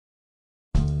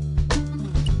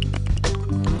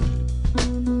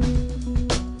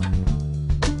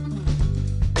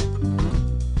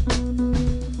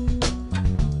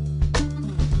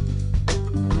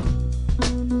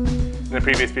the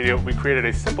previous video, we created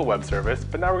a simple web service,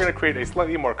 but now we're going to create a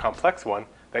slightly more complex one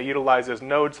that utilizes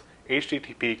Node's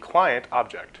HTTP client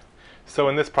object. So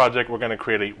in this project, we're going to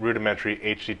create a rudimentary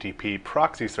HTTP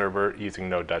proxy server using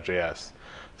Node.js.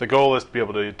 The goal is to be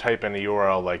able to type in a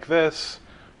URL like this,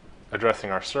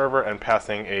 addressing our server and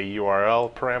passing a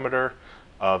URL parameter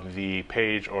of the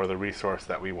page or the resource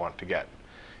that we want to get.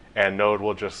 And Node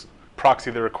will just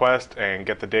proxy the request and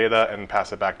get the data and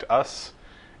pass it back to us,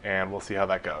 and we'll see how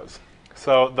that goes.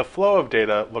 So the flow of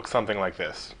data looks something like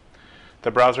this.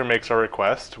 The browser makes our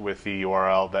request with the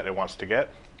URL that it wants to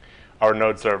get. Our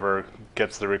Node server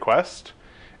gets the request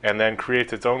and then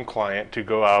creates its own client to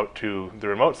go out to the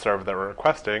remote server that we're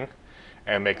requesting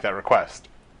and make that request.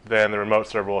 Then the remote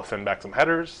server will send back some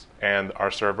headers, and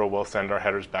our server will send our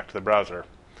headers back to the browser.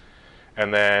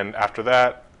 And then after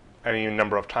that, any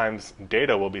number of times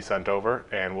data will be sent over,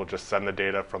 and we'll just send the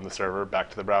data from the server back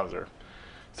to the browser.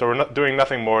 So we're not doing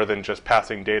nothing more than just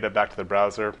passing data back to the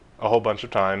browser a whole bunch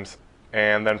of times.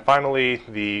 And then finally,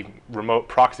 the remote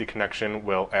proxy connection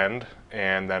will end,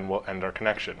 and then we'll end our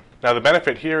connection. Now the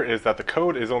benefit here is that the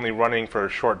code is only running for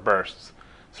short bursts.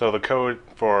 So the code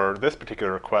for this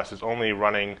particular request is only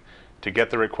running to get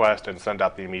the request and send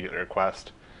out the immediate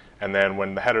request. And then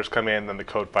when the headers come in, then the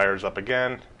code fires up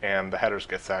again, and the headers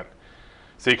get sent.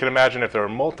 So you can imagine if there were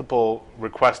multiple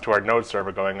requests to our Node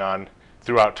server going on,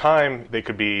 throughout time, they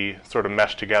could be sort of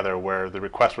meshed together where the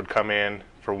request would come in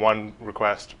for one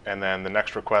request and then the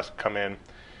next request come in.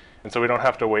 And so we don't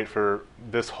have to wait for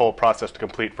this whole process to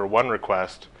complete for one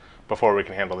request before we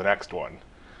can handle the next one.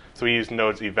 So we use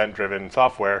Node's event-driven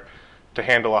software to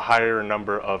handle a higher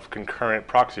number of concurrent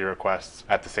proxy requests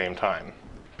at the same time.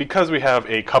 Because we have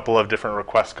a couple of different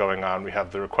requests going on, we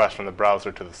have the request from the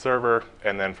browser to the server,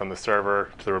 and then from the server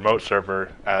to the remote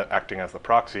server acting as the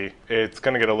proxy, it's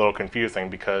going to get a little confusing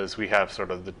because we have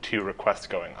sort of the two requests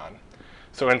going on.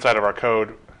 So inside of our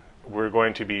code, we're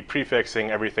going to be prefixing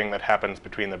everything that happens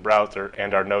between the browser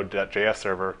and our Node.js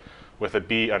server with a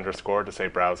B underscore to say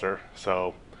browser.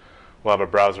 So we'll have a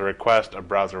browser request, a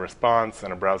browser response,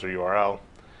 and a browser URL.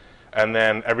 And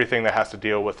then everything that has to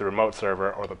deal with the remote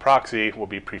server or the proxy will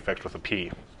be prefixed with a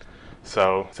P.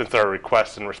 So since there are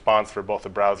requests and response for both the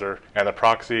browser and the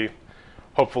proxy,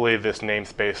 hopefully this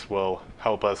namespace will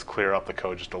help us clear up the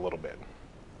code just a little bit.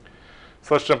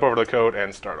 So let's jump over to the code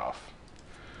and start off.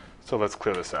 So let's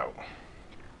clear this out.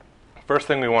 First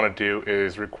thing we want to do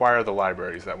is require the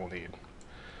libraries that we'll need.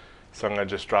 So I'm going to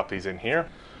just drop these in here.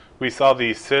 We saw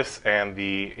the sys and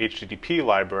the HTTP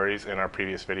libraries in our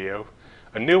previous video.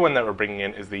 A new one that we're bringing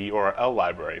in is the URL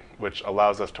library, which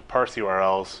allows us to parse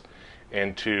URLs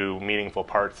into meaningful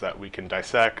parts that we can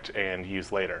dissect and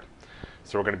use later.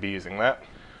 So we're going to be using that.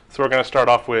 So we're going to start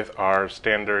off with our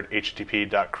standard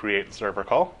http.create server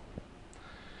call.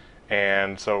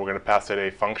 And so we're going to pass it a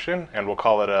function, and we'll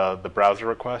call it the browser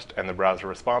request, and the browser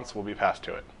response will be passed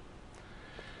to it.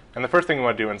 And the first thing we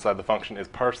want to do inside the function is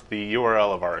parse the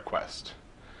URL of our request.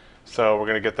 So we're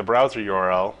going to get the browser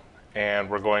URL, and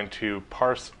we're going to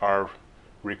parse our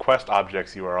request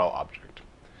object's URL object.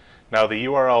 Now the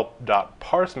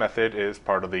URL.parse method is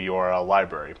part of the URL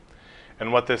library.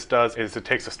 And what this does is it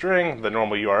takes a string, the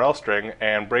normal URL string,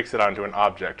 and breaks it onto an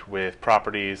object with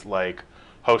properties like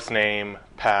hostname,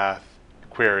 path,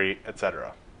 query,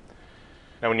 etc.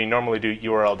 Now when you normally do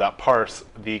URL.parse,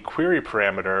 the query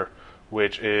parameter,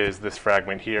 which is this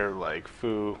fragment here, like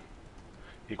foo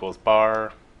equals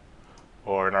bar,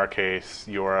 or in our case,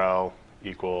 URL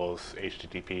equals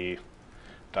HTTP ...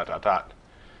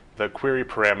 The query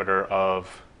parameter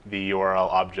of the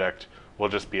URL object will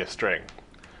just be a string.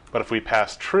 But if we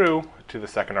pass true to the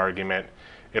second argument,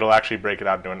 it'll actually break it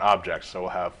out into an object. So we'll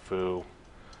have foo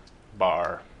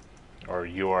bar, or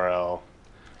URL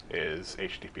is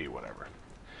HTTP, whatever.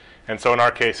 And so in our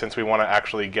case, since we want to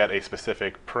actually get a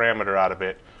specific parameter out of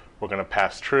it, we're going to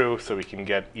pass true so we can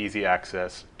get easy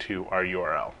access to our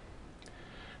URL.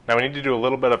 Now we need to do a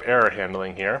little bit of error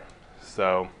handling here.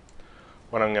 So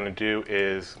what I'm going to do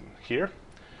is here,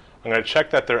 I'm going to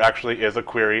check that there actually is a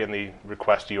query in the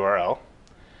request URL.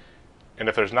 And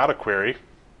if there's not a query,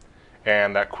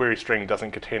 and that query string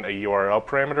doesn't contain a URL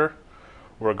parameter,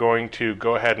 we're going to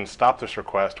go ahead and stop this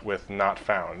request with not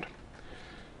found.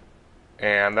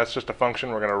 And that's just a function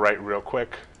we're going to write real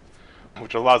quick,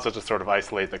 which allows us to sort of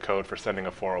isolate the code for sending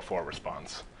a 404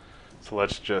 response. So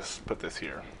let's just put this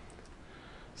here.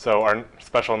 So our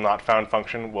special not found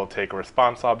function will take a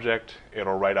response object,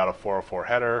 it'll write out a 404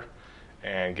 header,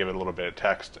 and give it a little bit of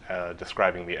text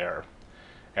describing the error.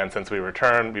 And since we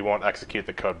return, we won't execute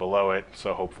the code below it,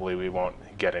 so hopefully we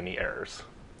won't get any errors.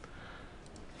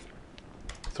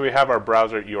 So So we have our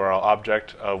browser URL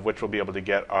object, of which we'll be able to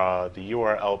get the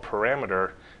URL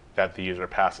parameter that the user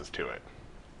passes to it.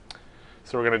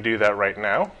 So we're going to do that right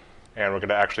now, and we're going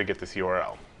to actually get this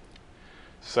URL.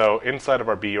 So inside of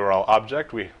our BURL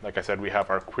object, like I said, we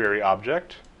have our query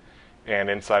object, and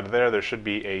inside of there should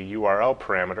be a URL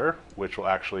parameter, which will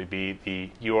actually be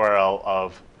the URL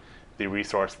of the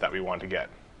resource that we want to get.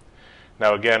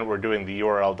 Now again, we're doing the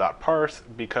URL.parse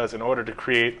because in order to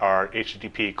create our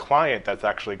HTTP client that's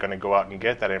actually going to go out and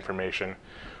get that information,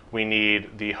 we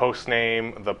need the host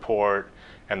name, the port,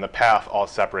 and the path all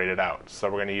separated out. So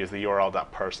we're going to use the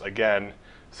URL.parse again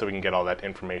so we can get all that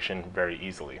information very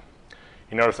easily.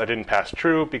 You notice I didn't pass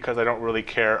true because I don't really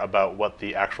care about what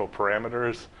the actual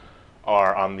parameters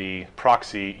are on the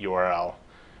proxy URL.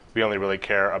 We only really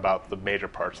care about the major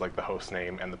parts like the host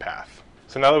name and the path.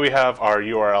 So now that we have our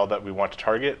URL that we want to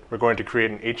target, we're going to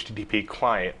create an HTTP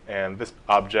client, and this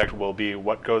object will be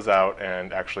what goes out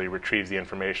and actually retrieves the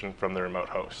information from the remote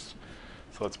host.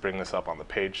 So let's bring this up on the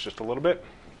page just a little bit.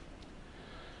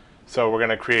 So we're going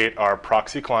to create our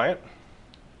proxy client,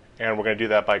 and we're going to do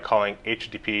that by calling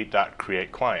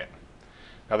http.createClient.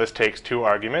 Now this takes two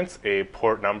arguments, a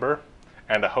port number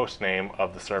and a host name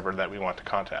of the server that we want to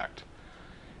contact.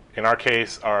 In our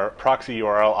case, our proxy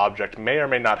URL object may or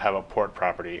may not have a port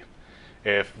property.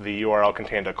 If the URL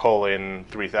contained a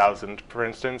 :3000, for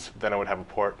instance, then it would have a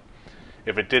port.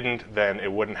 If it didn't, then it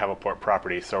wouldn't have a port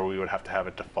property, so we would have to have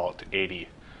it default to 80,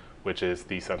 which is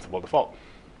the sensible default.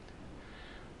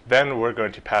 Then we're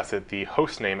going to pass it the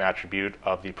hostname attribute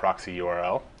of the proxy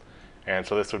URL. And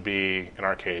so this would be, in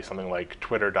our case, something like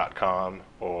twitter.com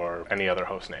or any other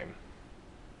hostname.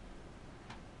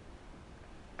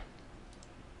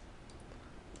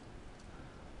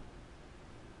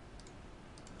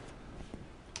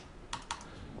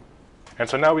 And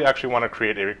so now we actually want to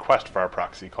create a request for our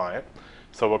proxy client.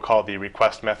 So we'll call the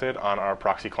request method on our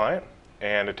proxy client,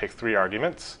 and it takes three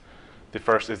arguments. The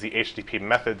first is the HTTP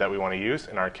method that we want to use.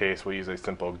 In our case, we'll use a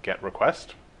simple get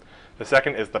request. The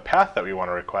second is the path that we want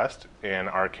to request. In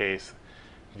our case,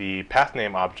 the path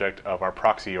name object of our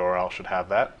proxy URL should have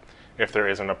that. If there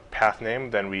isn't a path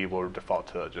name, then we will default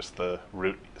to just the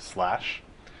root /.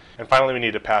 And finally, we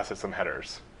need to pass it some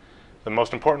headers. The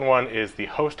most important one is the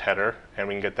host header, and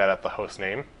we can get that at the host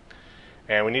name.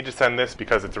 And we need to send this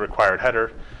because it's a required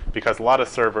header, because a lot of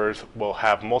servers will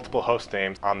have multiple host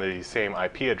names on the same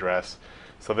IP address.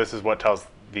 So this is what tells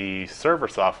the server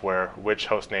software which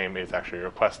host name is actually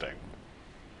requesting.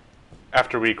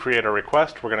 After we create a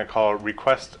request, we're going to call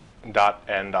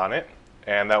request.end on it,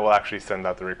 and that will actually send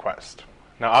out the request.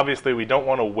 Now obviously we don't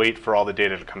want to wait for all the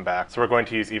data to come back, so we're going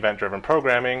to use event-driven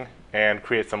programming and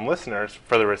create some listeners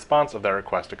for the response of that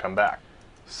request to come back.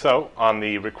 So on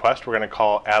the request, we're going to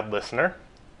call add listener,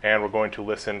 and we're going to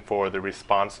listen for the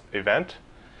response event.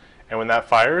 And when that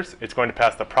fires, it's going to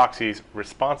pass the proxy's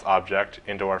response object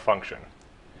into our function.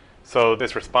 So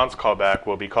this response callback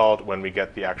will be called when we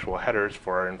get the actual headers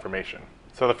for our information.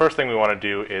 So the first thing we want to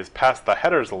do is pass the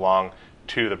headers along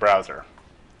to the browser.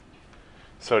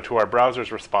 So to our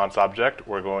browser's response object,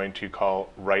 we're going to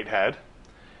call writeHead,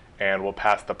 and we'll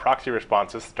pass the proxy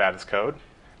responses status code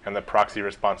and the proxy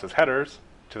responses headers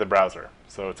to the browser.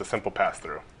 So it's a simple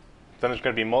pass-through. Then there's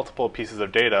going to be multiple pieces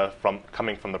of data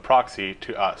coming from the proxy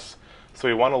to us. So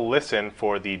we want to listen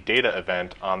for the data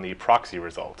event on the proxy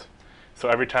result. So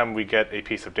every time we get a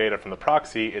piece of data from the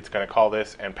proxy, it's going to call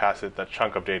this and pass it the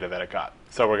chunk of data that it got.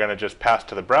 So we're going to just pass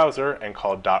to the browser and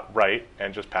call .write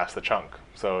and just pass the chunk.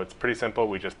 So it's pretty simple.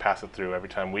 We just pass it through. Every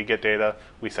time we get data,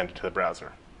 we send it to the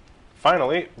browser.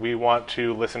 Finally, we want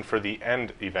to listen for the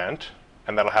end event,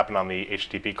 and that'll happen on the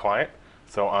HTTP client.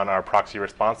 So on our proxy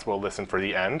response, we'll listen for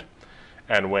the end.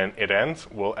 And when it ends,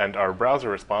 we'll end our browser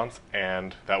response,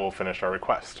 and that will finish our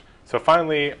request. So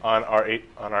finally, on our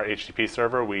HTTP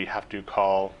server, we have to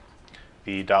call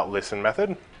the .listen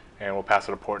method, and we'll pass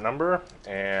it a port number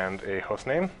and a host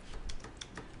name.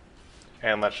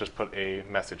 And let's just put a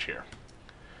message here.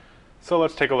 So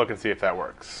let's take a look and see if that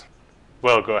works.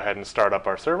 We'll go ahead and start up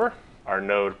our server, our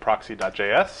node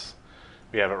proxy.js.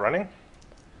 We have it running.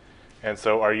 And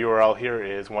so our URL here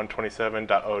is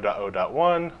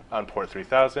 127.0.0.1 on port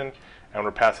 3000, and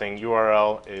we're passing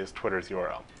URL is Twitter's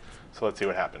URL. So let's see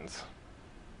what happens.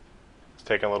 It's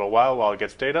taking a little while it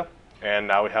gets data, and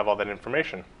now we have all that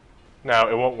information. Now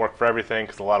it won't work for everything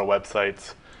because a lot of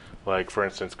websites, like for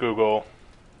instance Google,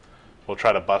 will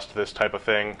try to bust this type of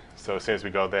thing. So as soon as we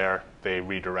go there, they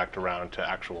redirect around to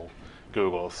actual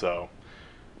Google. So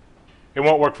it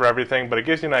won't work for everything, but it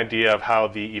gives you an idea of how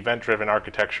the event-driven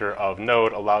architecture of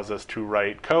Node allows us to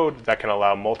write code that can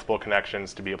allow multiple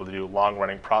connections to be able to do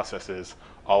long-running processes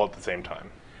all at the same time.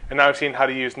 And now we've seen how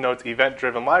to use Node's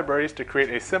event-driven libraries to create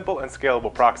a simple and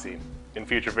scalable proxy. In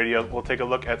future videos, we'll take a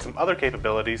look at some other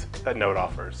capabilities that Node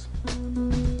offers.